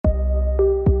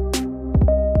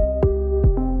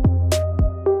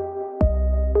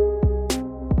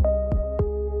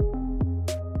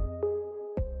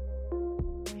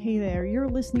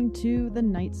listening to The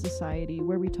Night Society,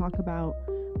 where we talk about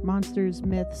monsters,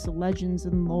 myths, legends,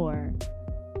 and lore.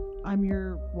 I'm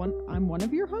one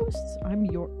of your hosts. I'm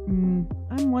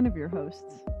one of your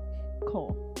hosts,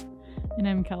 Cole. And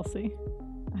I'm Kelsey.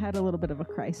 I had a little bit of a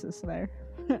crisis there.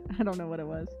 I don't know what it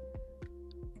was.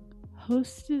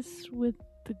 Hostess with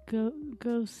the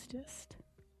ghostest.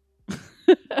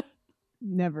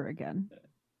 Never again.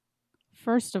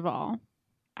 First of all,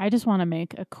 I just want to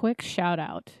make a quick shout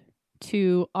out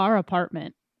to our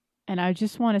apartment. And I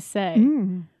just want to say,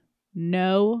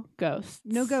 no ghosts.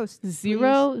 No ghosts.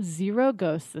 Zero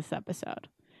ghosts this episode.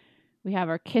 We have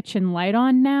our kitchen light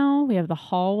on now. We have the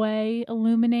hallway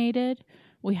illuminated.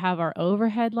 We have our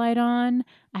overhead light on.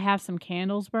 I have some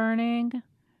candles burning.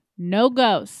 No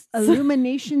ghosts.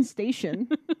 Illumination station.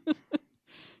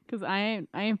 Because I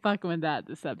ain't fucking with that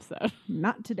this episode.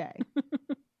 Not today.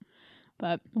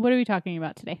 But what are we talking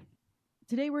about today?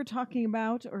 This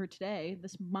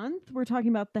month, we're talking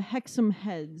about the Hexham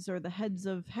heads, or the heads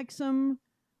of Hexham.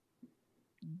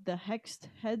 The hexed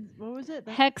heads, what was it?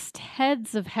 Hexed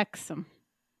heads of Hexham.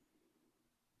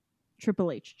 Triple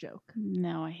H joke.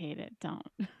 No, I hate it. Don't.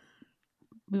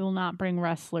 We will not bring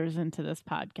wrestlers into this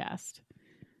podcast.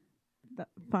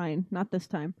 Fine, not this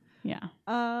time. Yeah.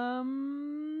 But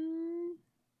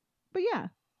yeah,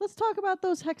 let's talk about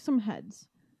those Hexham heads.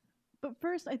 But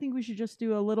first, I think we should just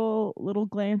do a little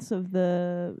glance of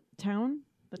the town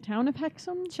of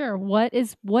Hexham. Sure. What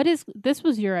is this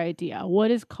was your idea.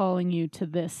 What is calling you to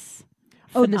this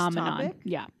phenomenon? This topic?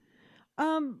 Yeah.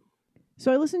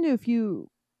 So I listened to a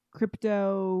few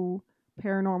crypto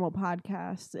paranormal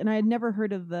podcasts, and I had never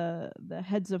heard of the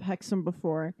heads of Hexham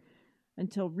before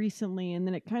until recently, and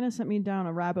then it kind of sent me down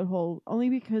a rabbit hole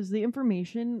only because the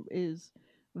information is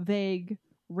vague,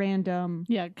 random.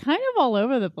 Yeah, kind of all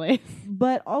over the place.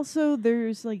 But also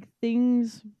there's like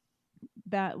things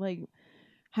that like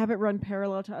have it run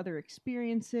parallel to other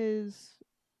experiences.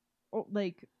 Or,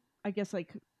 like, I guess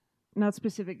like not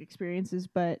specific experiences,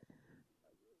 but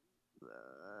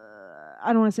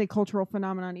I don't want to say cultural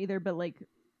phenomenon either, but like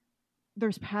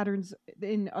there's patterns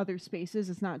in other spaces.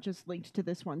 It's not just linked to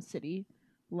this one city.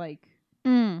 Like,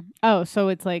 oh, so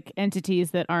it's like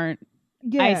entities that aren't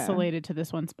isolated to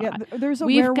this one spot. Yeah, there's a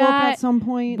werewolf at some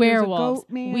point. Werewolves. There's a goat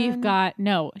man. We've got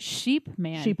sheep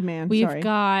man. Sheep man. We've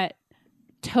got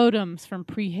totems from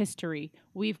prehistory.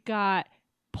 We've got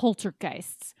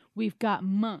poltergeists. We've got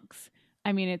monks.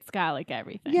 I mean, it's got like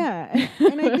everything. Yeah,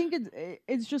 and I think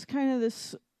it's just kind of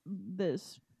this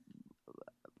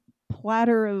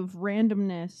platter of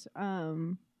randomness. I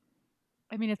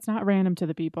mean, it's not random to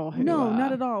the people who... No,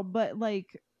 not at all. But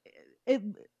like,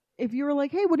 if you were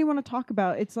like, hey, what do you want to talk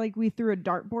about? It's like we threw a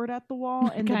dartboard at the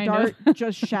wall and the dart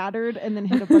just shattered and then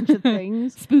hit a bunch of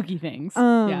things. Spooky things.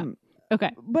 Yeah.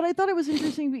 Okay. But I thought it was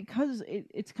interesting because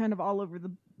it's kind of all over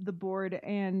the board,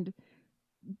 and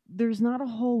there's not a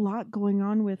whole lot going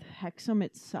on with Hexham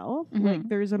itself. Mm-hmm. Like,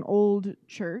 there's an old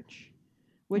church,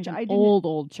 which like I didn't...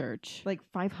 Old church. Like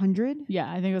 500? Yeah,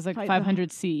 I think it was like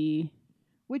 500 CE.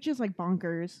 Which is like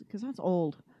bonkers, because that's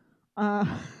old.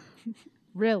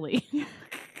 Really?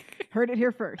 Heard it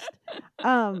here first.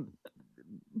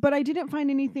 But I didn't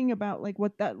find anything about like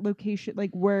what that location,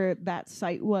 like where that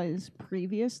site was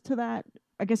previous to that.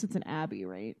 I guess it's an abbey,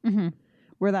 right? Mm-hmm.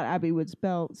 Where that abbey was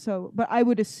built. So, but I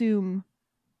would assume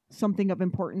something of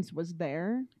importance was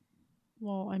there.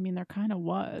 Well, I mean, there kind of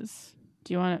was.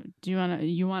 You want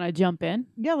to jump in?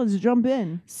 Yeah, let's jump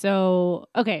in. So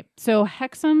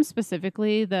Hexham,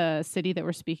 specifically the city that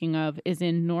we're speaking of, is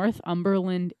in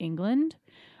Northumberland, England.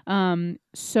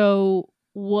 So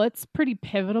what's pretty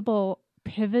pivotal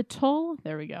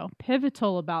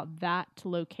about that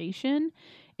location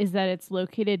is that it's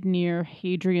located near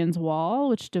Hadrian's Wall,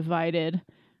 which divided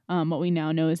what we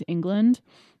now know as England.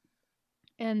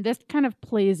 And this kind of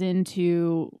plays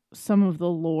into some of the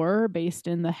lore based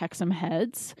in the Hexham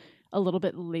heads a little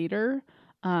bit later.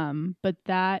 But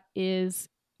that is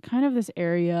kind of this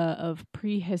area of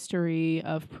prehistory,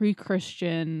 of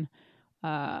pre-Christian,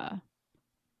 I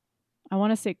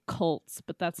want to say cults,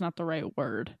 but that's not the right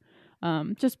word.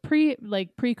 Just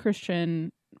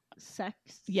pre-Christian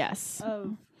sects. Yes.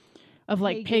 Of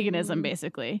like paganism,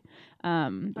 basically.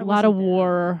 A lot of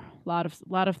war, a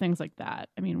lot of things like that.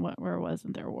 I mean, where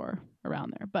wasn't there war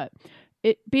around there? But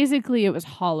it was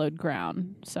hollowed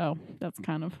ground. So that's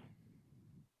kind of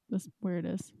where it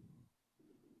is.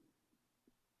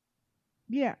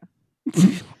 Yeah.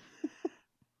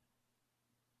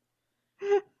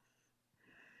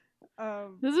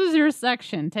 This is your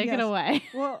section. Take it away.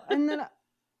 Well, and then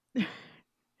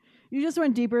you just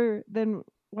went deeper than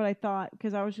what I thought,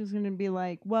 because I was just going to be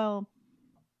like, well,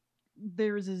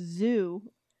 there's a zoo,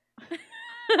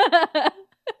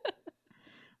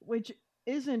 which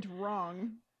isn't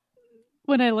wrong.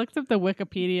 When I looked up the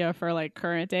Wikipedia for like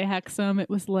current day Hexham, it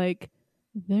was like,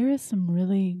 there is some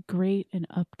really great and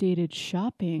updated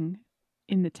shopping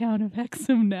in the town of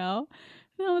Hexham now.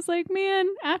 And I was like, man,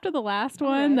 after the last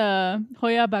one, the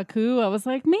Hoya Baku, I was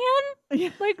like, man,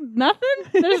 like nothing?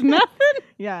 There's nothing?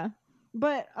 Yeah.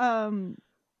 But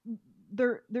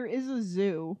there is a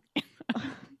zoo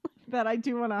that I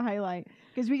do want to highlight,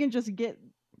 because we can just get,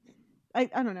 I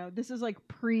don't know, this is like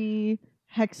pre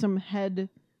Hexham Head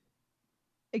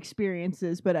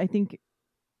experiences, but I think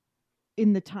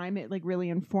in the time it like really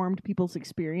informed people's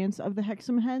experience of the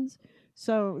Hexham Heads.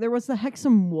 So there was the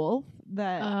Hexham Wolf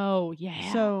that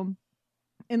so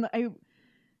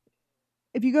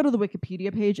if you go to the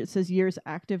Wikipedia page, it says years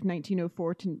active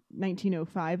 1904 to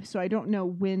 1905. So I don't know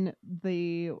when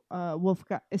the wolf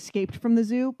got escaped from the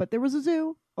zoo, but there was a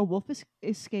zoo. A wolf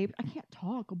escaped. I can't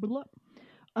talk. Blah.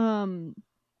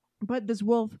 But this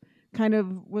wolf kind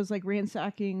of was like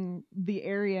ransacking the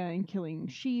area and killing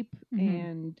sheep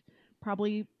and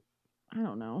probably, I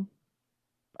don't know.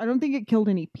 I don't think it killed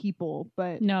any people,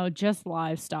 but no, just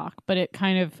livestock. But it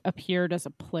kind of appeared as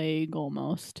a plague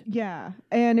almost. Yeah,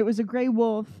 and it was a gray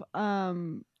wolf.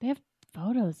 They have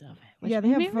photos of it. Yeah, they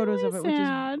have photos of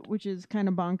it, which is kind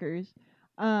of bonkers.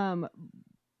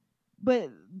 But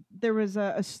there was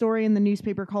a story in the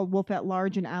newspaper called "Wolf at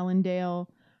Large" in Allendale,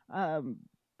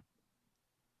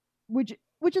 which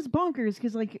is bonkers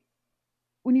because like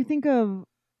when you think of,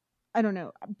 I don't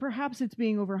know, perhaps it's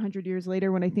being over 100 years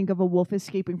later. When I think of a wolf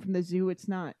escaping from the zoo, it's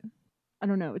not, I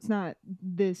don't know, it's not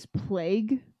this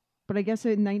plague. But I guess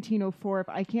in 1904, if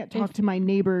I can't talk to my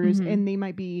neighbors and they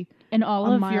might be and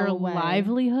all of your away,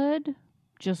 livelihood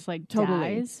just like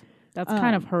dies, that's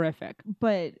kind of horrific.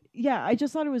 But yeah, I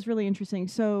just thought it was really interesting.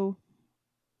 So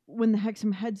when the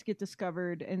Hexham Heads get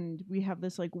discovered and we have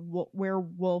this like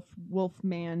werewolf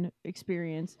wolfman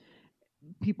experience,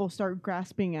 people start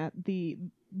grasping at the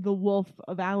wolf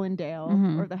of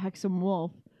Allendale or the Hexham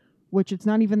Wolf, which it's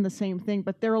not even the same thing,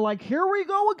 but they're like, here we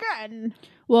go again.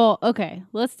 Well, okay,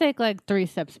 let's take like 3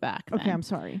 steps back then. Okay, I'm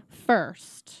sorry.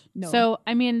 First, so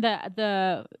I mean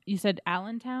the you said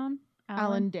Allentown?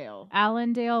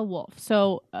 Allendale wolf.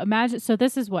 So imagine, so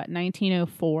this is what,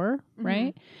 1904,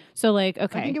 right? So like,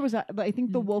 okay. I think it was, I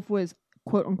think the wolf was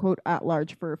quote unquote at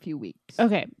large for a few weeks.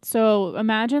 Okay, so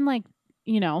imagine like,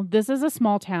 you know, this is a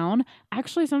small town.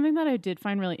 Actually, something that I did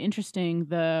find really interesting,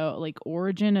 the like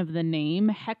origin of the name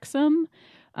Hexham.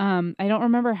 I don't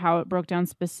remember how it broke down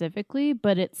specifically,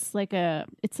 but it's like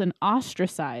it's an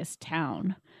ostracized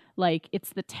town. Like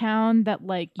it's the town that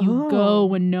like you go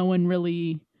when no one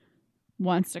really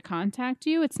wants to contact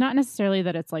you. It's not necessarily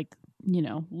that it's like, you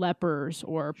know, lepers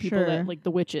or people that like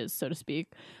the witches, so to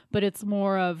speak, but it's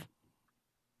more of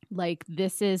like,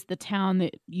 this is the town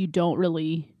that you don't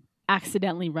really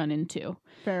accidentally run into.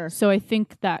 Fair. So I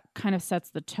think that kind of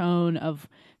sets the tone of,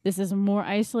 this is a more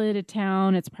isolated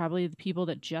town. It's probably the people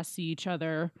that just see each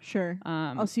other. Sure.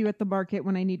 I'll see you at the market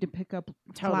when I need to pick up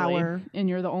flour. And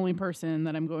you're the only person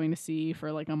that I'm going to see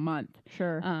for like a month.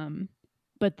 Sure.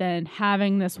 But then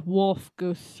having this wolf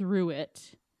go through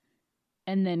it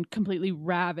and then completely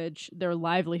ravage their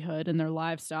livelihood and their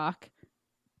livestock.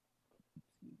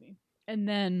 And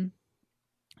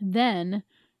then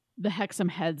the Hexham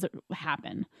Heads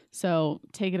happen. So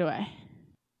take it away.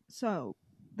 So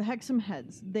the Hexham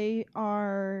Heads, they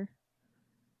are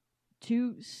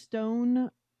 2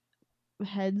 stone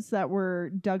heads that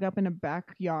were dug up in a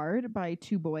backyard by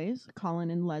 2 boys, Colin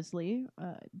and Leslie.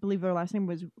 I believe their last name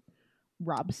was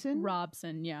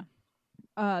Robson, yeah.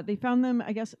 They found them,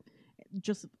 I guess,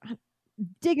 just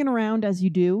digging around as you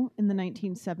do in the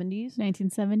 1970s.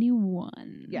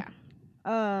 1971. Yeah.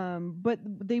 But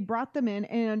they brought them in,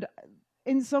 and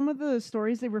in some of the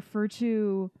stories they refer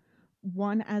to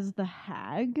one as the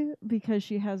hag because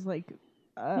she has like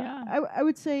I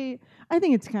would say, I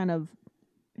think it's kind of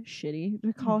shitty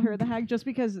to call her the hag just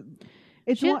because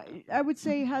it's I would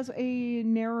say has a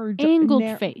narrower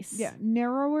angled face. Yeah,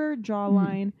 narrower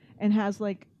jawline and has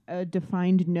like a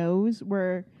defined nose,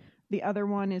 where the other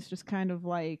one is just kind of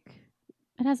like,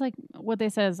 it has like what they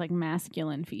said is like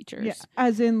masculine features. Yeah,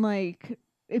 as in like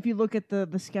if you look at the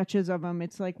sketches of them,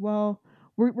 it's like, well,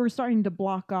 we're starting to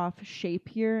block off shape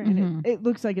here, and it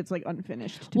looks like it's like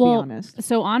unfinished. To be honest,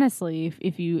 so honestly,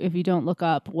 if you don't look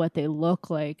up what they look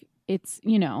like, it's,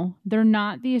 you know, they're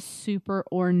not these super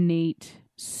ornate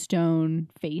stone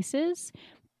faces,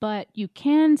 but you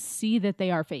can see that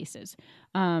they are faces.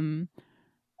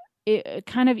 It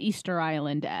kind of Easter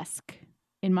Island-esque.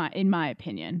 in my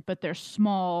opinion. But they're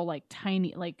small, like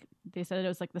tiny, like they said it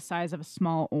was like the size of a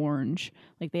small orange.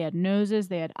 Like they had noses,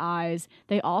 they had eyes.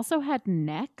 They also had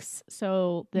necks.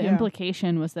 So the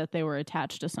implication was that they were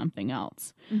attached to something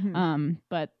else. Mm-hmm.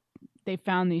 But they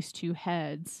found these 2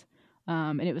 heads,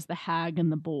 and it was the hag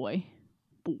and the boy.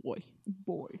 Come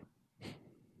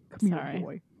Here,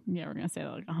 boy. Yeah, we're gonna say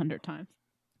that like 100 times.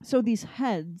 So these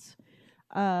heads,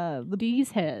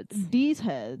 These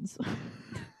heads.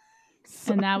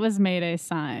 And that was Mayday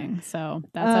sighing. So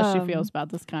that's how she feels about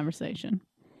this conversation.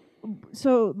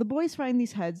 So the boys find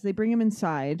these heads. They bring them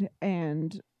inside,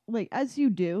 and like as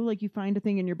you do, like you find a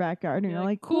thing in your backyard, and you're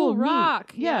like, cool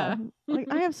rock. Neat. Yeah. Like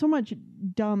I have so much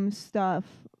dumb stuff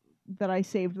that I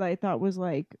saved that I thought was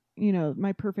like, you know,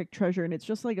 my perfect treasure, and it's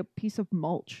just like a piece of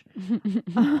mulch. I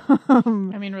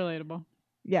mean, relatable.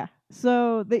 Yeah.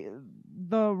 So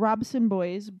the Robson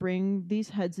boys bring these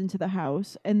heads into the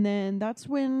house, and then that's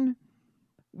when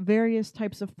various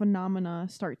types of phenomena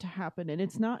start to happen, and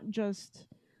it's not just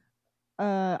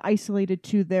isolated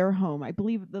to their home. I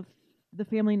believe the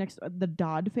family next, the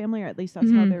Dodd family, or at least that's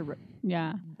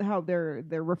how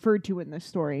they're referred to in this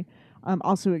story,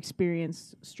 also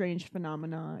experienced strange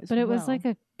phenomena as well. But it was like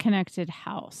a connected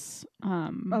house.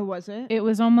 Oh, was it? It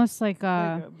was almost like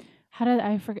how did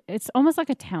I forget? It's almost like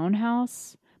a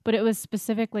townhouse, but it was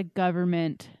specific like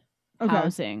government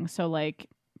housing. So like,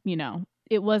 you know,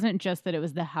 it wasn't just that it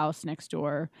was the house next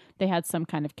door. They had some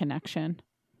kind of connection.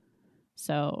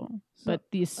 So but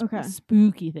these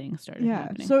spooky things started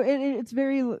happening. So it's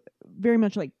very, very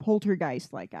much like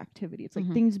poltergeist-like activity. It's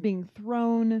like things being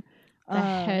thrown. The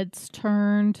heads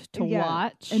turned to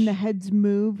watch. And the heads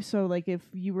move. So like if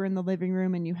you were in the living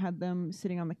room and you had them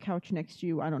sitting on the couch next to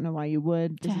you, I don't know why you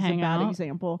would. This is a bad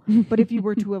example. But if you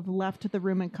were to have left the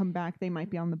room and come back, they might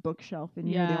be on the bookshelf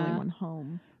and you're the only one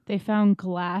home. They found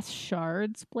glass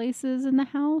shards places in the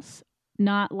house.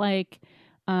 Not like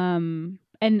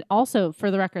and also, for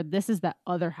the record, this is that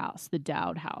other house, the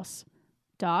Dowd house.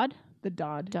 Dodd? The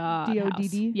Dodd.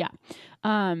 D-O-D-D? Yeah.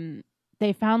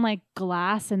 They found like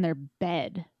glass in their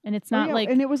bed. And it's not like...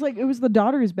 And it was the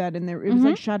daughter's bed and there it was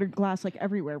like shattered glass like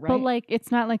everywhere, right? But like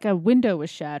it's not like a window was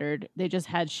shattered. They just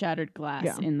had shattered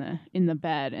glass in the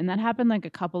bed. And that happened like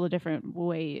a couple of different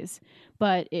ways.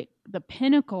 But the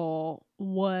pinnacle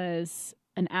was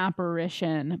an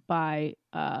apparition by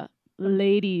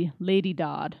Lady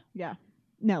Dodd. Yeah.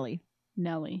 Nellie.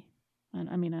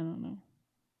 I mean, I don't know.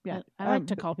 Yeah, I like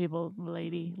to call people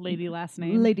lady last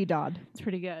name. Lady Dodd. It's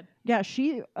pretty good. Yeah,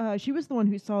 she was the one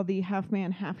who saw the half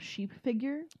man, half sheep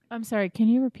figure. I'm sorry, can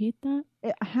you repeat that?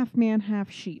 Half man,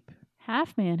 half sheep.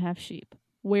 Half man, half sheep.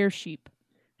 Where sheep?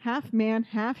 Half man,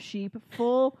 half sheep,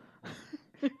 full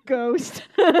ghost.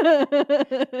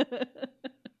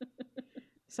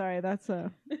 Sorry, that's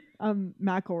a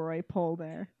McElroy poll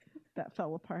there that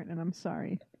fell apart, and I'm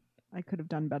sorry. I could have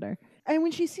done better. And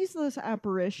when she sees this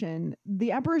apparition,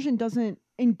 the apparition doesn't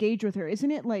engage with her.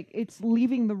 Isn't it like it's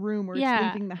leaving the room or it's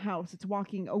leaving the house? It's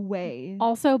walking away.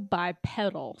 Also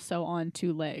bipedal, so on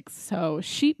 2 legs. So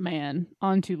sheep man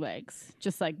on 2 legs.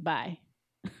 Just like bye.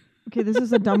 Okay, this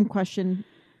is a dumb question,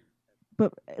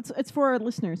 but it's for our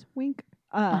listeners. Wink.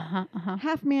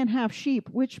 Half man, half sheep.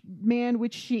 Which man,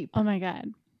 which sheep? Oh my God.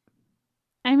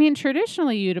 I mean,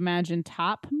 traditionally you'd imagine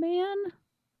top man.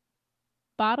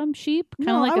 Bottom sheep, kind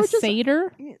of like a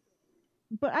satyr.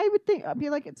 But I would think I'd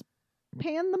be like it's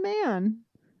Pan the man.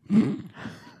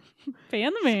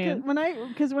 Pan the man.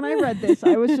 Because when I read this,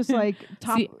 I was just like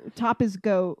top is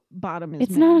goat, bottom is.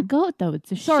 It's man. not a goat though;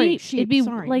 it's a sheep. Sheep. It'd be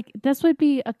like this would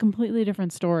be a completely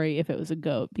different story if it was a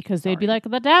goat because they'd be like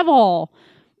the devil,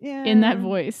 in that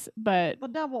voice. But the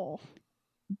devil.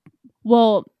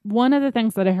 Well, one of the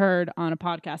things that I heard on a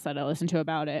podcast that I listened to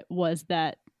about it was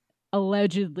that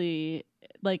allegedly,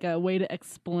 like a way to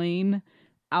explain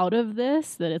out of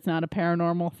this that it's not a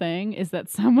paranormal thing is that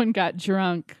someone got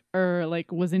drunk or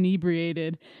like was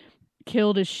inebriated,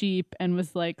 killed a sheep, and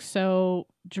was like so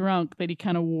drunk that he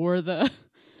kind of wore the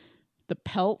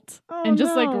pelt and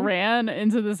just like ran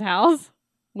into this house,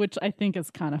 which I think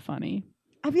is kind of funny.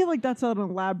 I feel like that's an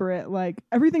elaborate, like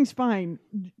everything's fine.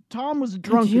 Tom was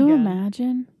drunk. Could you again.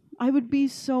 imagine? I would be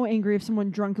so angry if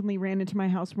someone drunkenly ran into my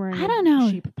house wearing a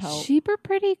sheep pelt. Sheep are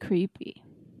pretty creepy.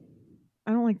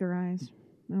 I don't like their eyes.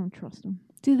 I don't trust them.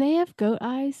 Do they have goat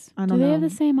eyes? I don't know. Do they have the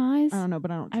same eyes? I don't know,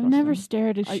 but I don't trust I've never them.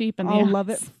 stared at sheep in the eyes. I'll love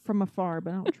it from afar,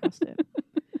 but I don't trust it.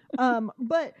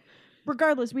 But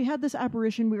regardless, we had this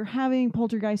apparition. We were having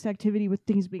poltergeist activity with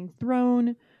things being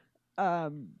thrown.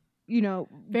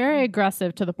 Very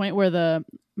aggressive to the point where the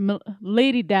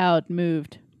Lady Dowd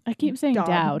moved. I keep saying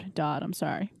Dodd. I'm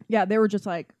sorry. Yeah, they were just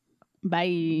like,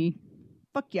 bye.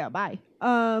 fuck yeah, bye.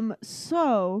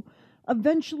 So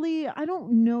eventually, I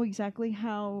don't know exactly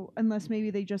how, unless maybe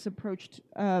they just approached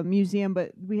museum,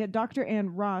 but we had Dr.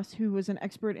 Ann Ross, who was an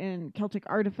expert in Celtic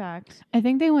artifacts. I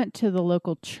think they went to the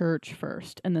local church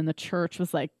first, and then the church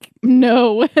was like,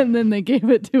 no, and then they gave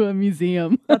it to a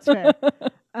museum. That's fair.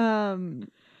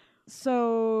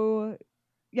 So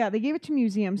yeah, they gave it to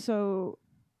museum. So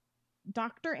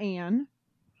Dr. Ann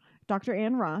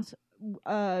Ross,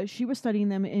 she was studying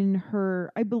them in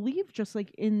her, I believe, just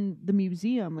like in the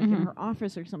museum, like in her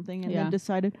office or something, and then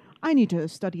decided, I need to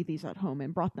study these at home,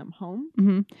 and brought them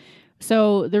home.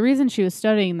 So the reason she was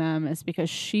studying them is because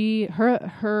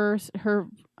her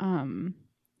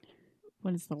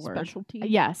what is the word?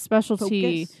 Specialty?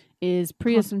 Specialty Focus? is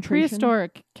Concentration?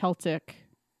 prehistoric Celtic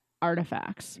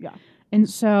artifacts. Yeah. And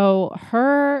so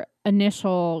her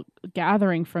initial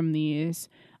gathering from these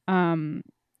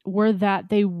were that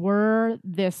they were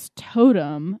this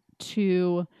totem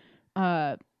to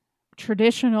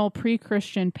traditional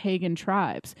pre-Christian pagan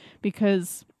tribes,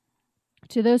 because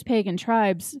to those pagan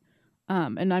tribes,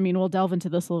 and I mean, we'll delve into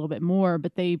this a little bit more,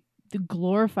 but they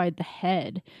glorified the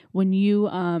head. When you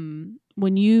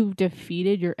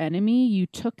defeated your enemy, you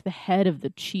took the head of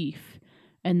the chief,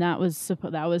 and that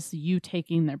was you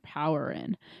taking their power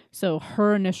in. So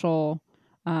her initial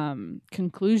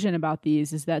conclusion about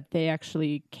these is that they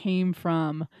actually came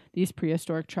from these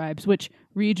prehistoric tribes, which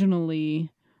regionally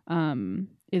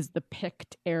is the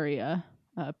Pict area,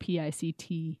 Pict.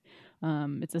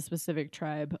 It's a specific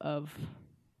tribe of,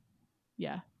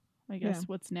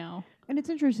 what's now. And it's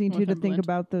interesting too to think Northumberland.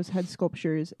 about those head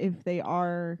sculptures, if they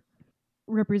are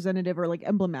representative or like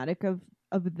emblematic of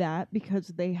that, because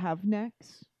they have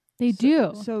necks. They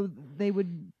do. So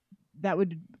that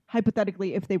would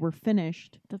hypothetically, if they were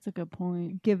finished, That's a good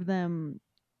point. give them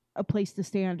a place to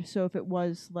stand. So if it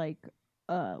was like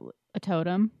A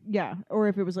totem. yeah, or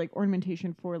if it was like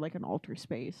ornamentation for like an altar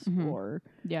space or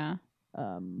Yeah.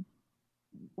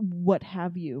 what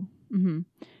have you.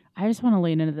 I just want to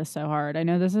lean into this so hard. I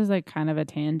know this is like kind of a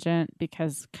tangent,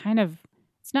 because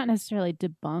it's not necessarily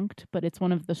debunked, but it's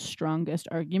one of the strongest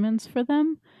arguments for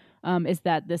them, is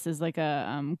that this is like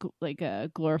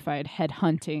a glorified head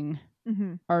hunting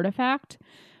artifact.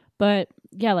 But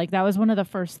yeah, like that was one of the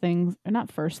first things, or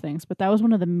not first things, but that was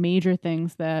one of the major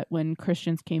things that when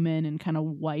Christians came in and kind of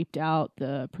wiped out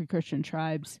the pre-Christian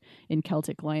tribes in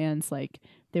Celtic lands, like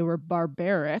they were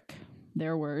barbaric,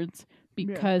 their words,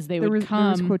 because they would come.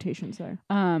 There was quotations there.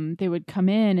 They would come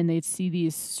in and they'd see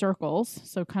these circles,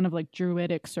 so kind of like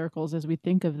druidic circles as we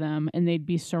think of them, and they'd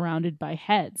be surrounded by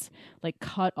heads, like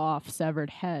cut off, severed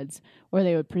heads, or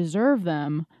they would preserve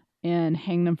them and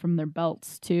hang them from their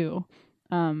belts too.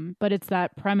 But it's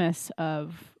that premise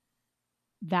of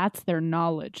that's their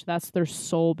knowledge, that's their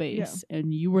soul base,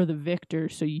 and you were the victor,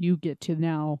 so you get to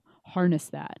now harness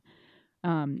that.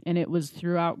 And it was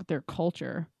throughout their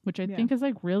culture, which I think is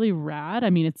like really rad. I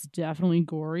mean, it's definitely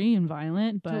gory and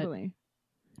violent, but totally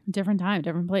different time,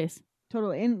 different place.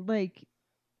 Totally. And like,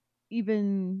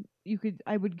 even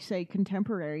I would say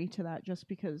contemporary to that, just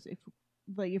because if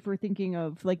we're thinking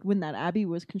of like when that abbey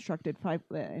was constructed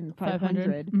in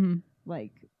 500,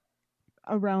 like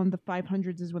around the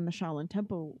 500s is when the Shaolin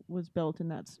Temple was built,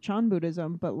 and that's Chan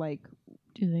Buddhism. But like,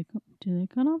 do they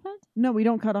cut off heads? No, we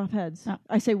don't cut off heads. Oh.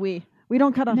 I say we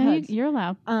don't cut off heads. You're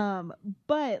allowed.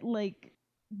 But like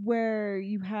where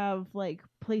you have like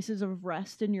places of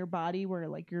rest in your body, where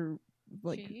like you're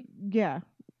like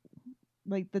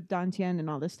like the Dantian and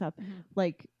all this stuff.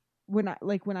 Like when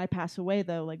I pass away,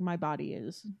 though, like my body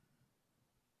is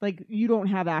like, you don't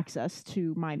have access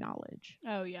to my knowledge.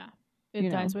 Oh yeah, it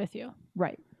dies with you,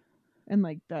 right? And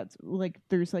like that's like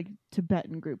there's like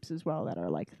Tibetan groups as well that are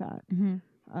like that.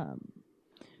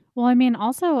 Well, I mean,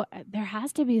 also there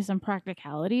has to be some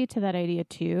practicality to that idea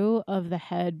too, of the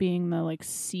head being the like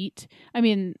seat. I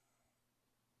mean,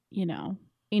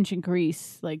 ancient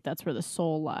Greece, like that's where the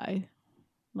soul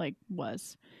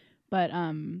was.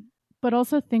 But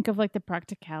also think of like the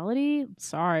practicality.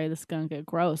 Sorry, this is gonna get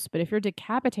gross, but if you're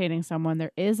decapitating someone,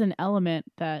 there is an element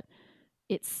that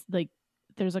it's like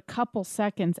there's a couple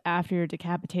seconds after you're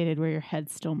decapitated where your head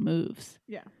still moves.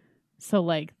 Yeah. So,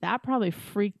 like, that probably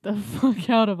freaked the fuck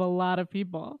out of a lot of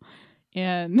people.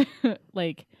 And,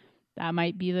 like, that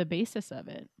might be the basis of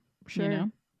it.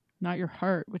 Sure. Not your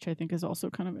heart, which I think is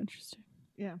also kind of interesting.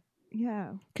 Yeah.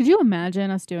 Yeah. Could you imagine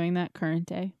us doing that current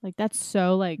day? Like, that's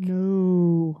so, like...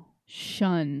 No.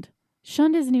 Shunned.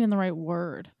 Shunned isn't even the right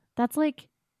word. That's, like,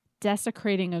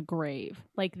 desecrating a grave.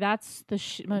 Like, that's the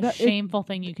most shameful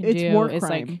thing you can do. It's war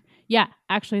crime. Like, yeah,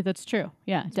 actually, that's true.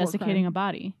 Yeah, it's desiccating a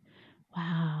body.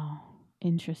 Wow.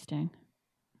 Interesting.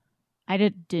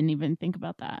 didn't even think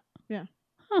about that. Yeah.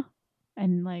 Huh.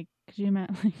 And like, could you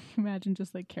imagine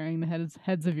just like carrying the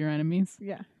heads of your enemies?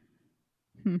 Yeah.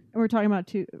 Hmm. And we're talking about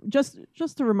two. Just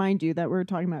to remind you that we're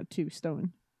talking about 2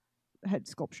 stone head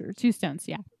sculptures. 2 stones,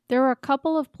 yeah. There were a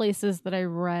couple of places that I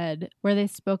read where they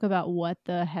spoke about what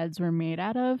the heads were made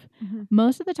out of. Mm-hmm.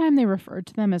 Most of the time they referred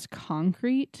to them as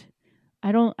concrete.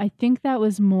 I think that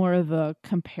was more of a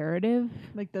comparative.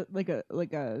 Like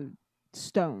a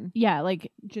stone. Yeah,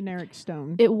 like Generic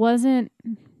stone. it wasn't.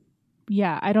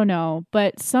 Yeah, I don't know,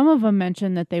 but some of them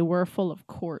mentioned that they were full of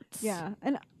quartz. Yeah,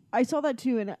 and I saw that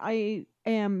too, and I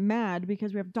am mad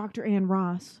because we have Dr. Ann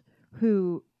Ross,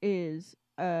 who is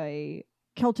a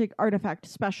Celtic artifact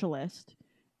specialist,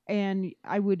 and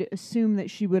I would assume that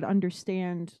she would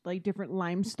understand like different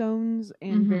limestones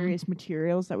and various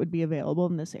materials that would be available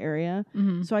in this area.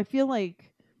 Mm-hmm. So I feel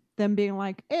like them being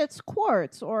like, it's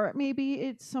quartz, or maybe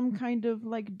it's some kind of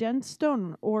like dense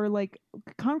stone, or like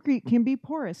concrete can be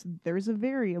porous. There's a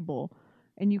variable,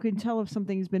 and you can tell if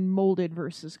something's been molded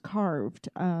versus carved.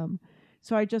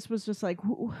 So I was just like,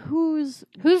 who's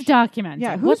documenting?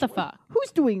 Yeah, what the fuck?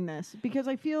 Who's doing this? Because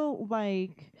I feel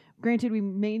like, granted, we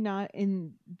may not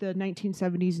in the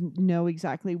 1970s know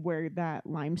exactly where that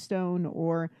limestone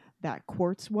or that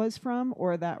quartz was from,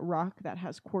 or that rock that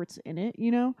has quartz in it, you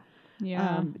know?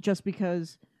 Yeah. Just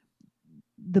because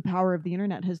the power of the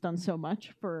internet has done so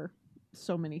much for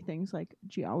so many things like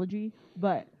geology,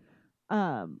 but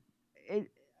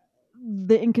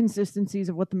the inconsistencies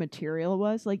of what the material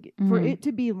was, like for it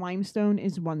to be limestone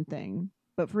is one thing,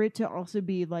 but for it to also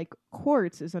be like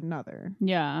quartz is another.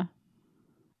 Yeah.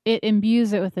 It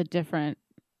imbues it with a different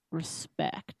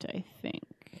respect, I think.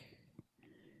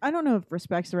 I don't know if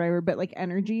respect's the right word, but like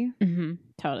energy. Mm-hmm.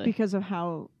 Totally. Because of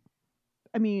how,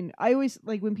 I mean, I always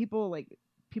like when people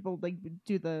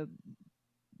do the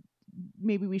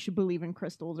maybe we should believe in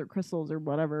crystals or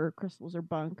whatever, crystals are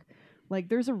bunk. Like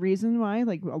there's a reason why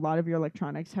like a lot of your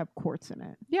electronics have quartz in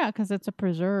it. Yeah, because it's a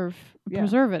preservative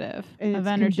and of it's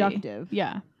energy. Conductive.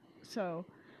 Yeah. So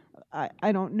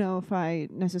I don't know if I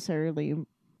necessarily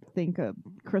think a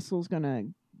crystal's gonna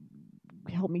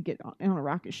help me get on a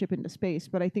rocket ship into space,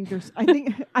 but I think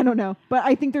I don't know, but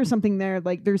I think there's something there.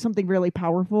 Like there's something really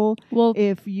powerful. Well,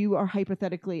 if you are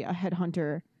hypothetically a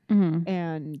headhunter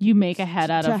and you make a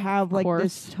head out to of have like course.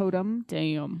 this totem,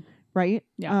 damn, right?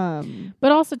 Yeah.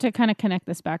 But also to kind of connect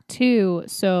this back too,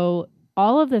 so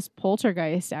all of this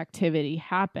poltergeist activity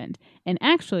happened, and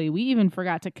actually we even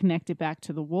forgot to connect it back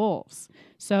to the wolves.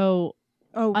 So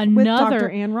with Dr.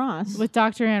 Ann Ross. With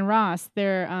Dr. Ann Ross,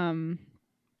 there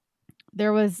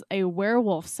was a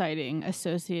werewolf sighting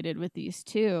associated with these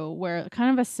two, where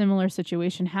kind of a similar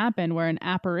situation happened, where an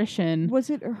apparition. Was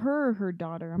it her or her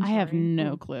daughter? I have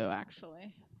no clue,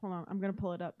 actually. Hold on, I'm going to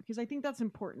pull it up because I think that's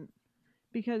important.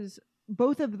 Because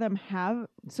both of them have.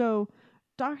 So,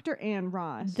 Dr. Ann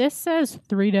Ross. This says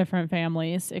 3 different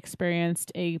families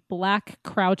experienced a black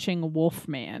crouching wolf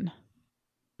man.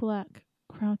 Black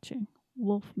crouching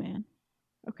wolf man.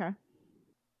 Okay.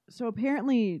 So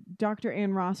apparently Dr.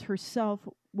 Ann Ross herself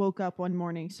woke up one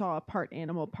morning, saw a part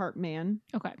animal, part man.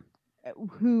 Okay.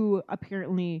 Who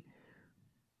apparently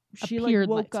she appeared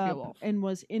woke up and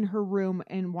was in her room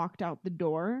and walked out the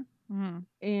door. Mm-hmm.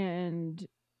 And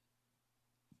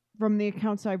from the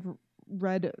accounts I've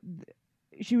read,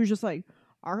 she was just like,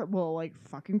 all right, well, like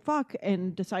fucking fuck,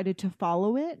 and decided to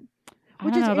follow it.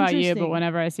 Which I don't know about you, but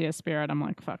whenever I see a spirit, I'm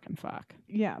like, fucking fuck.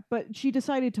 Yeah, but she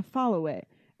decided to follow it.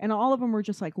 And all of them were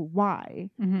just like,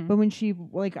 why? Mm-hmm. But when she,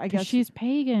 like, I guess she's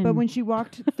pagan. But when she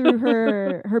walked through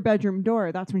her bedroom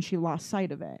door, that's when she lost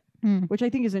sight of it. Which I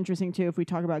think is interesting too if we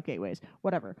talk about gateways.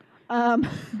 Whatever.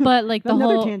 But like the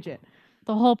another whole tangent.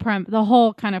 The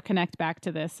whole kind of connect back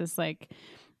to this is like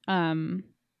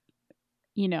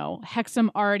you know, Hexham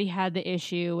already had the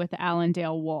issue with the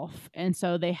Allendale wolf, and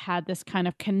so they had this kind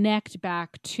of connect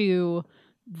back to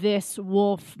this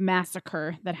wolf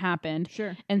massacre that happened.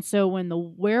 Sure. And so when the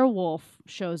werewolf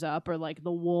shows up, or like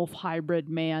the wolf hybrid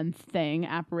man thing,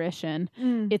 apparition,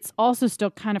 it's also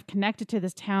still kind of connected to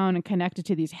this town and connected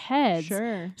to these heads.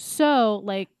 Sure. So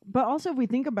like, but also if we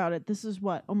think about it, this is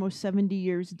what, almost 70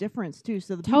 years difference too.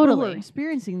 So the people who are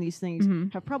experiencing these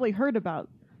things have probably heard about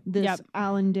this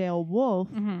Allendale wolf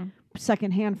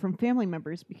secondhand from family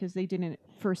members because they didn't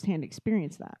firsthand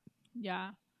experience that.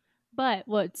 Yeah. But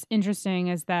what's interesting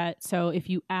is that, so if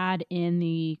you add in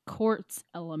the quartz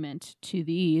element to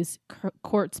these,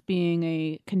 quartz being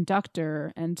a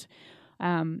conductor, and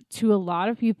to a lot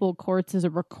of people, quartz is a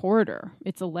recorder.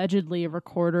 It's allegedly a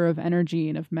recorder of energy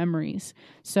and of memories.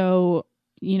 So,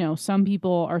 you know, some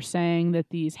people are saying that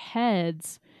these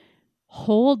heads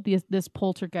hold this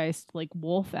poltergeist like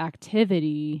wolf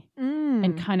activity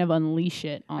and kind of unleash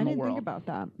it on I the didn't world. think about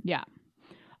that. Yeah.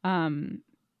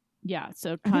 Yeah,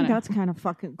 so I think that's kind of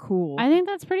fucking cool. I think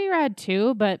that's pretty rad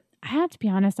too, but I have to be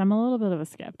honest, I'm a little bit of a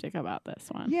skeptic about this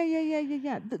one.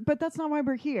 Yeah. But that's not why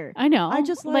we're here. I know. I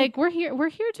just like we're here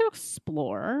to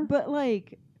explore. But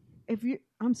like, hold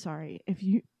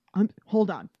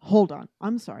on.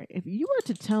 I'm sorry. If you were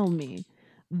to tell me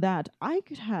that I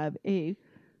could have a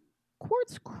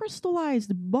quartz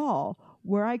crystallized ball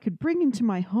where I could bring into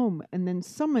my home and then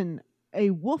summon a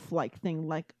wolf-like thing,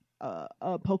 like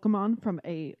a Pokemon from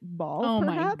a ball. Oh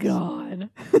perhaps? my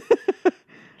god!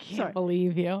 Can't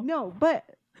believe you. No, but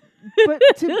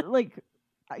to like,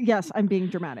 yes, I'm being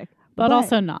dramatic, but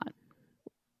also not.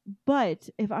 But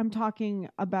if I'm talking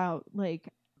about like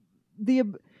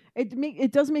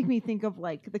it does make me think of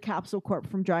like the Capsule Corp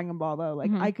from Dragon Ball though.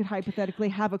 Like I could hypothetically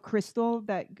have a crystal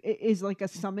that is like a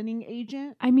summoning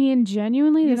agent. I mean,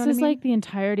 genuinely, You this is like the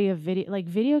entirety of video. Like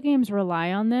video games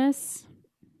rely on this.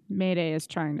 Mayday is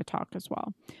trying to talk as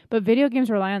well, but video games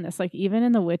rely on this. Like even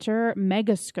in The Witcher,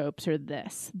 megascopes are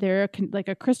this. They're like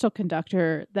a crystal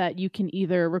conductor that you can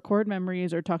either record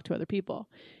memories or talk to other people,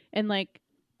 and like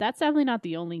that's definitely not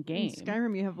the only game. In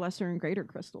Skyrim, you have lesser and greater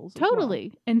crystals. Totally,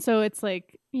 well. And so it's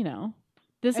like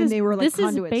this and is they were like this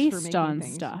is based on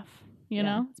things. Stuff. You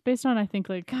know, it's based on, I think,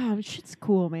 like, God, shit's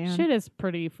cool, man. Shit is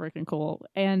pretty freaking cool.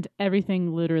 And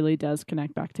everything literally does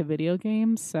connect back to video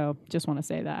games. So just want to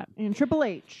say that. And Triple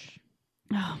H.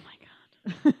 Oh, my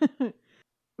God.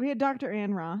 We had Dr.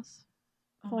 Ann Ross.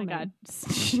 Oh, my God.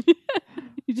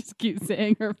 You just keep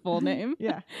saying her full name.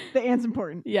 Yeah. The Ann's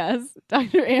important. Yes.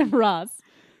 Dr. Ann Ross.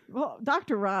 Well,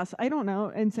 Dr. Ross, I don't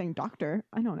know. And saying doctor,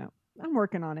 I don't know. I'm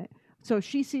working on it. So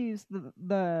she sees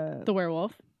the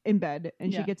werewolf in bed,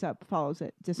 and she gets up, follows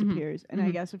it, disappears. Mm-hmm. And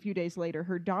I guess a few days later,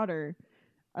 her daughter,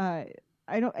 I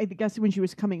guess when she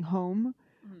was coming home,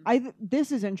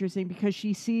 this is interesting because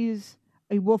she sees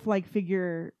a wolf-like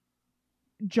figure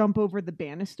jump over the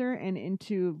banister and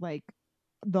into like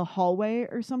the hallway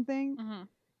or something,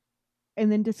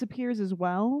 and then disappears as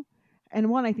well.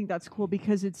 And I think that's cool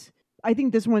because I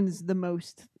think this one's the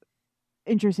most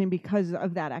interesting because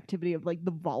of that activity of like the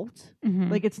vault.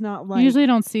 Like it's not like you usually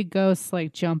don't see ghosts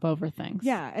like jump over things.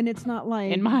 Yeah, and it's not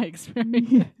like in my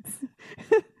experience.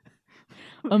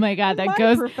 Oh my God, that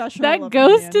ghost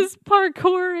is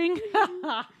parkouring.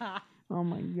 Oh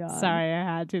my God. Sorry, I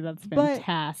had to. That's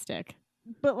fantastic.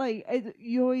 But like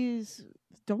you always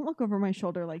don't look over my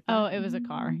shoulder like that. Oh, it was a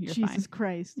car. You're Jesus fine.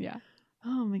 Christ. Yeah.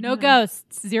 Oh my God. No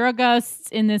ghosts. 0 ghosts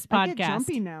in this podcast. I get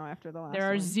jumpy now after the last There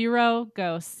are one. 0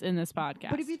 ghosts in this podcast.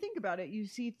 But if you think about it, you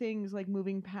see things like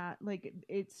moving like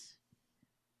it's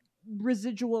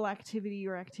residual activity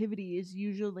or activity is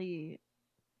usually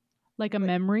like a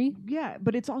memory. Yeah,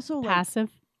 but it's also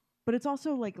passive. But it's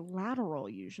also like lateral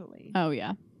usually. Oh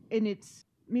yeah. And it's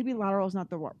maybe lateral is not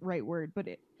the right word, but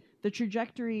the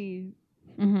trajectory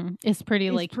is pretty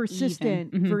like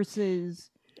persistent versus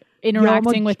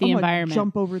interacting with the environment.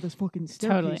 Jump over this fucking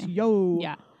staircase. Totally. Yo.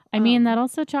 Yeah. I mean, that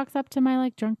also chalks up to my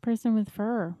like drunk person with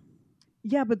fur.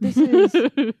 Yeah, but this is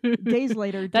days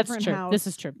later. That's different true. House, this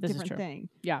is true. This different is true. Thing.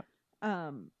 Yeah.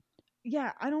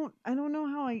 Yeah. I don't know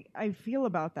how I feel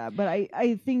about that, but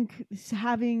I think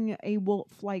having a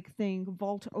wolf-like thing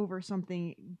vault over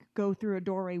something, go through a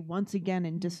doorway once again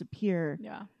and disappear.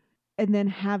 Yeah. And then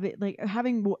have it like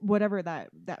having whatever that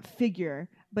figure,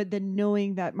 but then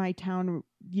knowing that my town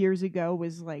years ago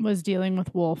was dealing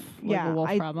with wolf, a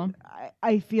wolf problem.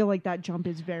 I feel like that jump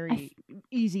is very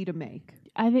easy to make.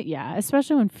 I think, yeah,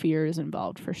 especially when fear is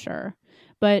involved for sure.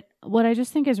 But what I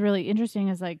just think is really interesting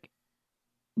is like,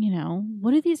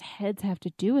 what do these heads have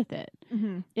to do with it?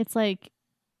 It's like,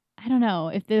 I don't know,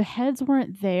 if the heads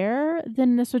weren't there,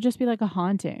 then this would just be like a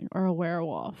haunting or a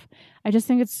werewolf. I just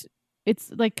think it's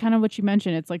like kind of what you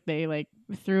mentioned. It's like they like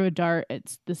threw a dart.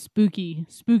 It's the spooky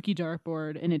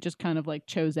dartboard, and it just kind of like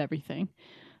chose everything.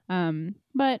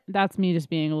 But that's me just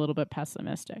being a little bit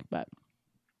pessimistic. But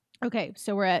okay,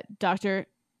 so we're at Dr.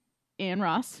 Ann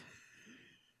Ross.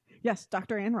 Yes,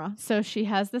 Dr. Ann Ross. So she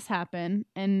has this happen,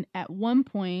 and at one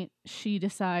point she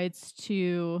decides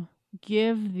to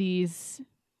give these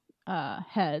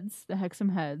heads, the Hexham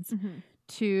heads,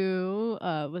 to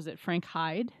was it Frank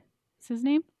Hyde? Is his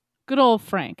name? Good old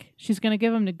Frank. She's going to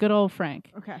give him to good old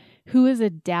Frank. Okay. Who is a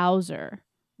dowser.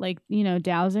 Like,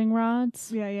 dowsing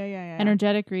rods. Yeah.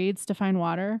 Energetic reeds to find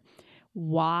water.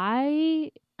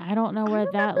 Why? I don't know where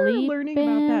that leap learning is.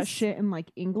 About that shit in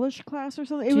like English class or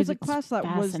something. It was a class that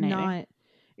was not.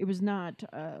 It was not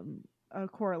a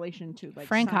correlation to like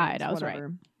Frank science, Hyde. I was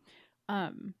whatever.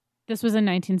 right. This was in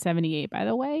 1978, by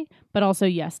the way. But also,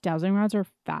 yes, dowsing rods are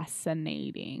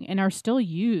fascinating and are still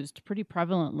used pretty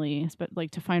prevalently, but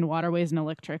like to find waterways and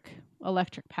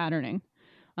electric patterning,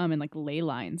 and like ley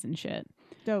lines and shit.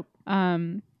 Dope.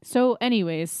 So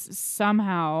anyways,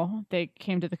 somehow they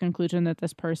came to the conclusion that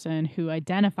this person who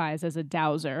identifies as a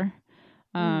dowser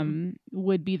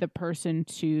would be the person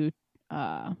to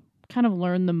kind of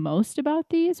learn the most about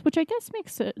these, which I guess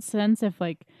makes sense if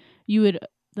like you would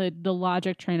the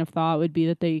logic train of thought would be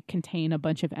that they contain a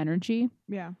bunch of energy.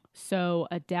 Yeah. So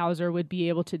a dowser would be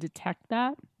able to detect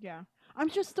that. Yeah. I'm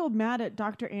just still mad at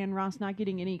Dr. Ann Ross not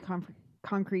getting any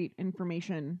concrete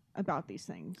information about these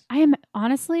things. I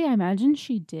imagine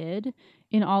she did.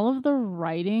 In all of the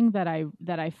writing that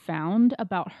I found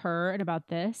about her and about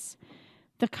this,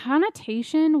 the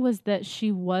connotation was that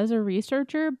she was a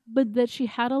researcher, but that she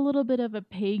had a little bit of a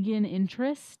pagan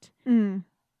interest.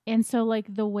 And so,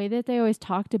 like, the way that they always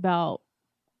talked about,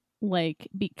 like,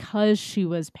 because she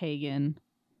was pagan,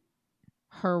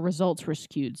 her results were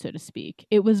skewed, so to speak.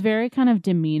 It was very kind of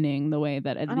demeaning the way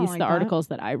that at least the articles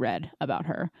that I read about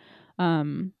her.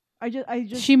 I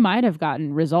just she might have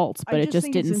gotten results, but it just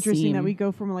think didn't it's interesting seem that we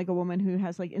go from like a woman who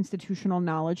has like institutional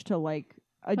knowledge to like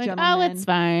a like, gentleman. Oh, it's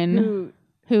fine.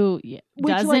 Who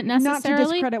doesn't like, necessarily not to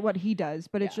discredit what he does,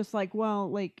 but it's just like,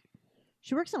 well, like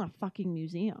she works in a fucking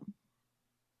museum.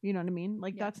 You know what I mean?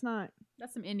 Like that's some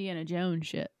Indiana Jones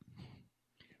shit.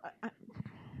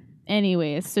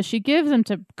 Anyways, so she gives him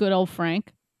to good old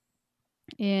Frank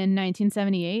in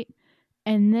 1978,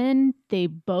 and then they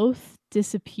both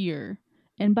disappear.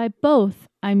 And by both,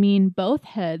 I mean both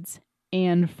Heads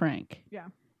and Frank. Yeah.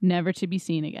 Never to be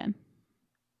seen again.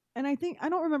 And I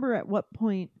don't remember at what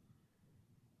point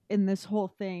in this whole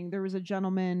thing there was a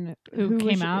gentleman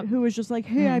who was just like,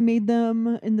 hey, I made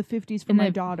them in the 50s for my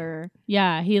daughter.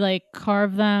 Yeah, he like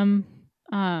carved them.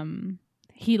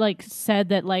 He like said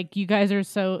that like you guys are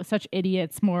such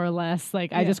idiots, more or less.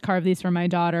 Like I just carved these for my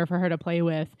daughter for her to play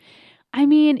with. I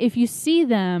mean, if you see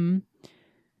them,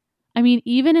 I mean,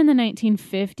 even in the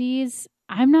 1950s,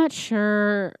 I'm not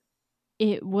sure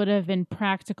it would have been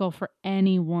practical for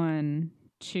anyone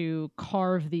to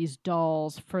carve these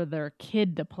dolls for their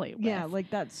kid to play with. Yeah,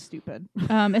 like that's stupid.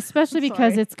 Especially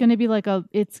because it's going to be like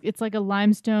it's like a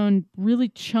limestone, really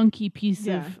chunky piece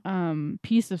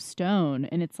of stone,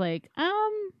 and it's like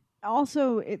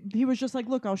Also, he was just like,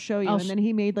 look, I'll show you, and then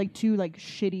he made like two like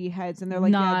shitty heads, and they're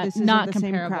like, yeah, this isn't the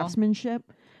same craftsmanship.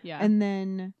 Yeah, and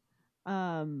then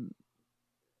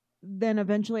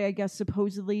eventually, I guess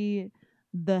supposedly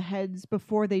the heads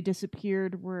before they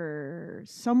disappeared were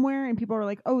somewhere, and people are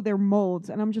like, oh, they're molds.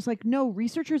 And I'm just like, no,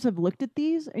 researchers have looked at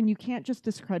these, and you can't just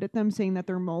discredit them saying that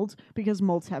they're molds because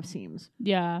molds have seams.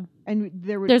 Yeah. And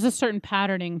there's a certain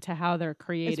patterning to how they're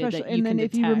created that you can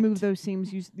detect. If you remove those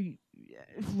seams,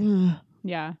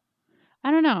 yeah.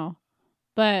 I don't know.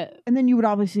 But and then you would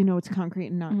obviously know it's concrete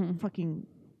and not fucking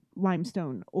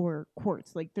limestone or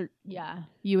quartz. Like they're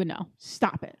you would know.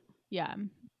 Stop it. Yeah.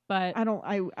 But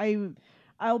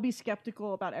I'll be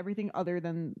skeptical about everything other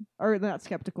than, or not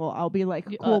skeptical. I'll be like,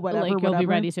 cool, whatever, like whatever. You'll be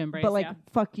ready to embrace. But like,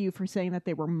 fuck you for saying that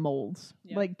they were molds.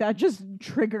 Yeah. Like that just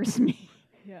triggers me.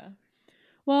 Yeah.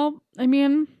 Well, I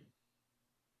mean,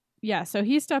 yeah. So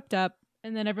he stepped up,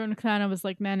 and then everyone kind of was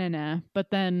like, nah. But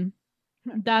then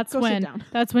that's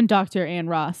when Dr. Ann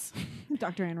Ross,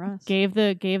 gave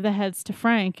the heads to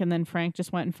Frank, and then Frank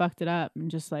just went and fucked it up, and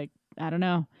just like, I don't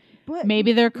know. But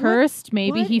maybe they're cursed.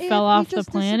 Maybe he fell off the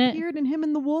planet. And him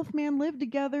and the Wolfman lived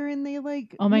together, and they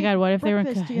like. Oh my god! What if they were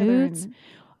in cahoots?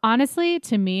 Honestly,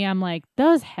 to me, I'm like,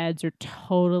 those heads are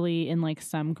totally in like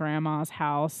some grandma's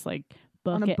house, like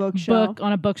on a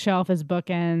bookshelf as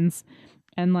bookends,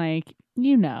 and like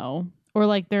or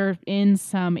like they're in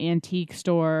some antique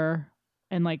store.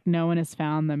 And like no one has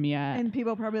found them yet. And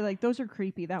people probably like, those are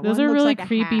creepy. Those are really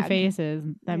creepy faces.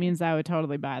 That means I would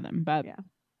totally buy them. But yeah.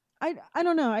 I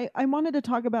don't know. I wanted to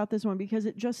talk about this one because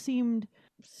it just seemed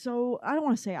so, I don't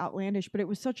want to say outlandish, but it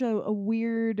was such a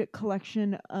weird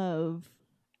collection of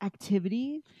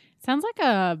activity. Sounds like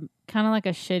a kind of like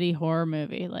a shitty horror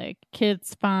movie. Like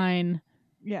kids find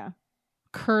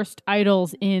cursed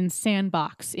idols in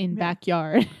sandbox in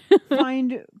backyard.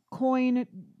 Find coin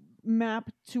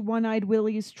map to One-Eyed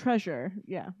Willie's treasure.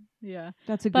 Yeah.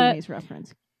 That's a Goonies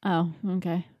reference. Oh,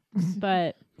 okay.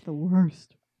 But the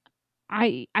worst.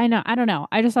 I know. I don't know.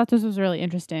 I just thought this was really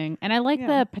interesting. And I like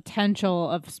the potential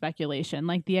of speculation.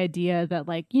 Like the idea that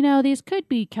like, these could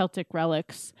be Celtic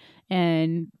relics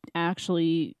and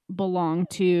actually belong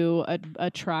to a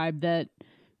tribe that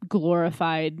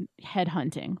glorified head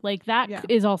hunting. Like that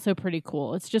is also pretty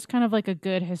cool. It's just kind of like a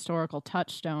good historical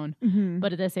touchstone.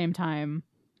 But at the same time,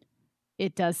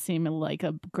 it does seem like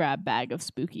a grab bag of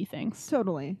spooky things.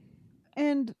 Totally.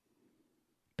 And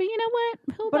but you know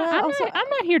what? But I'm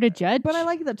not here to judge. But I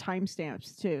like the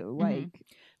timestamps too. Like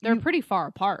they're pretty far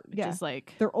apart. Yeah. Just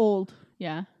like they're old.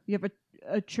 Yeah. You have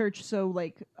a church, so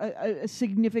like a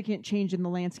significant change in the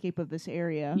landscape of this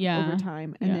area over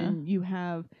time. And then you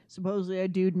have supposedly a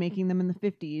dude making them in the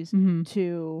 50s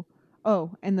to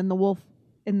and then the wolf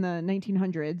in the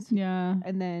 1900s. Yeah.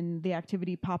 And then the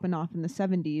activity popping off in the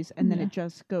 70s, and then it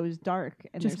just goes dark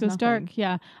and just goes dark.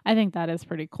 Yeah. I think that is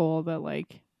pretty cool that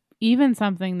like even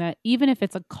something that even if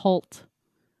it's a cult,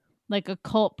 like a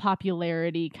cult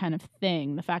popularity kind of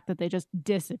thing, the fact that they just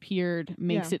disappeared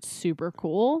makes it super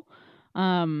cool.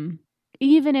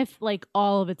 Even if like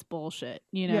all of it's bullshit,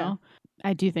 you know.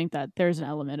 I do think that there's an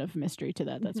element of mystery to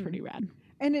that. That's pretty rad.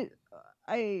 And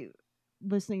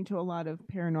listening to a lot of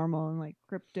paranormal and like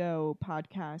crypto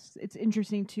podcasts, it's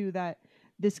interesting too that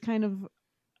this kind of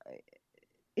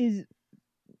is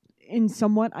in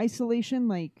somewhat isolation.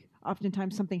 Like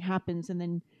oftentimes something happens and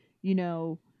then, you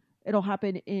know, it'll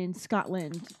happen in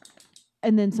Scotland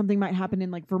and then something might happen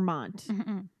in like Vermont.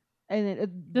 And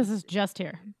this is just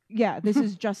here. Yeah, this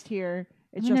is just here.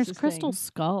 It's just there's crystal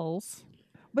skulls.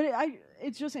 But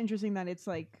it's just interesting that it's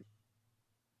like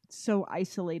so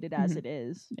isolated as it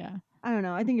is. Yeah. I don't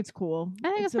know. I think it's cool. I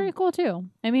think it's pretty cool too.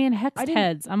 I mean, hexed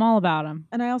heads. I'm all about them.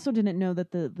 And I also didn't know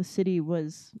that the city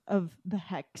was of the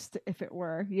hexed, if it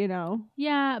were, you know?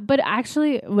 Yeah, but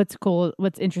actually what's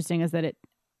interesting is that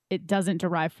it doesn't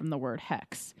derive from the word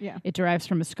hex. Yeah. It derives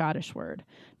from a Scottish word.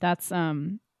 That's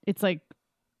it's like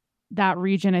that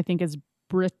region I think is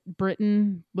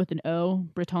Britain with an O,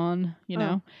 Breton, you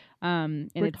know. And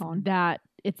Breton.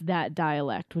 it's that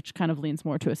dialect which kind of leans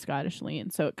more to a Scottish lean.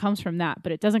 So it comes from that,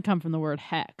 but it doesn't come from the word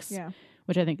hex. Yeah.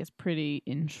 Which I think is pretty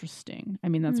interesting. I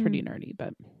mean, that's pretty nerdy,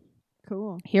 but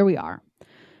cool. Here we are.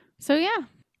 So yeah.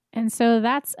 And so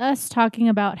that's us talking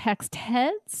about hexed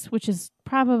heads, which is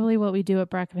probably what we do at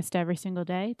breakfast every single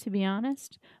day, to be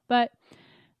honest. But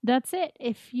that's it.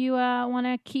 If you want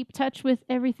to keep touch with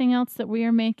everything else that we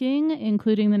are making,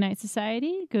 including the Night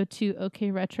Society, go to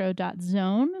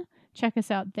okretro.zone. Check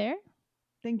us out there.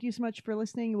 Thank you so much for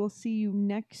listening. We'll see you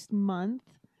next month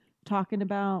talking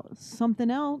about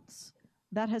something else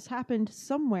that has happened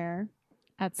somewhere.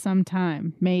 At some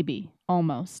time. Maybe.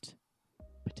 Almost.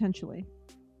 Potentially.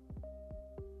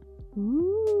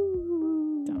 Ooh.